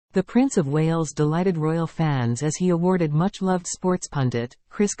The Prince of Wales delighted royal fans as he awarded much-loved sports pundit,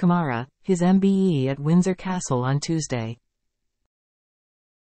 Chris Kamara, his MBE at Windsor Castle on Tuesday.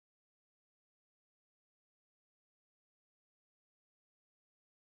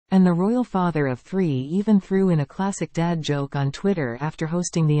 And the royal father of three even threw in a classic dad joke on Twitter after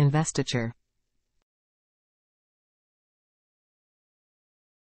hosting the investiture.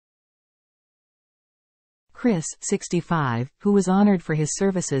 Chris, 65, who was honored for his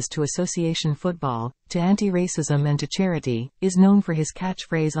services to association football, to anti-racism and to charity, is known for his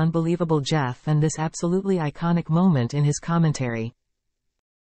catchphrase "Unbelievable Jeff" and this absolutely iconic moment in his commentary.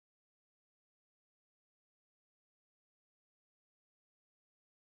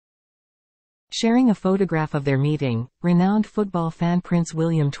 Sharing a photograph of their meeting, renowned football fan Prince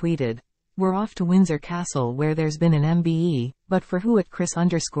William tweeted, "We're off to Windsor Castle where there's been an MBE, but for who at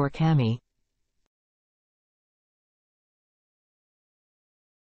Chris_Kammy?"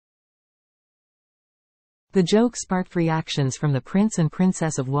 The joke sparked reactions from the Prince and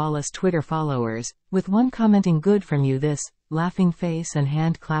Princess of Wales Twitter followers, with one commenting "Good from you this," laughing face and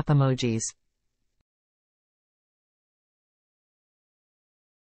hand clap emojis.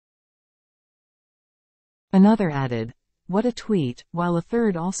 Another added, "What a tweet," while a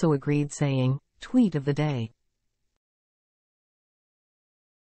third also agreed saying, "Tweet of the day."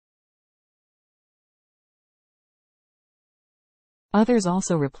 Others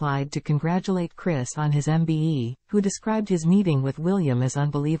also replied to congratulate Chris on his MBE, who described his meeting with William as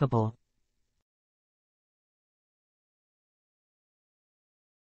unbelievable.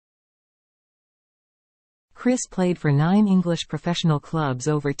 Chris played for 9 English professional clubs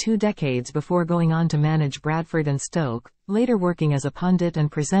over 2 decades before going on to manage Bradford and Stoke, later working as a pundit and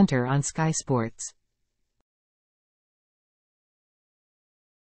presenter on Sky Sports.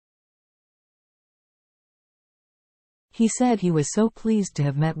 He said he was so pleased to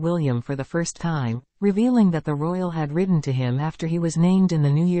have met William for the first time, revealing that the royal had written to him after he was named in the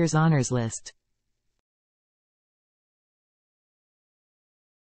New Year's honours list.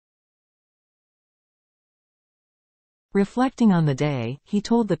 Reflecting on the day, he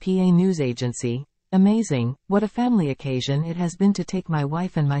told the PA news agency, "Amazing, what a family occasion it has been to take my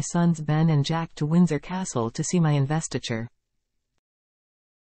wife and my sons Ben and Jack to Windsor Castle to see my investiture.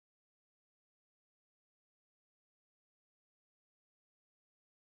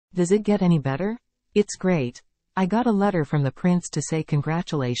 Does it get any better? It's great. I got a letter from the prince to say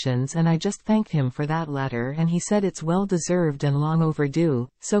congratulations and I just thanked him for that letter and he said it's well deserved and long overdue,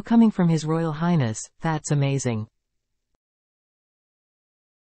 so coming from His Royal Highness, that's amazing.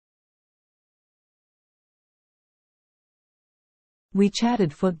 We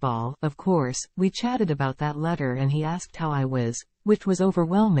chatted football, of course, we chatted about that letter and he asked how I was, which was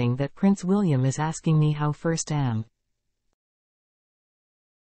overwhelming that Prince William is asking me how first am."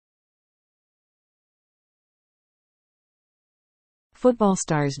 Football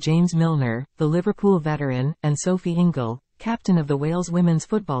stars James Milner, the Liverpool veteran, and Sophie Ingle, captain of the Wales women's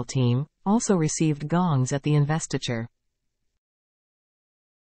football team, also received gongs at the investiture.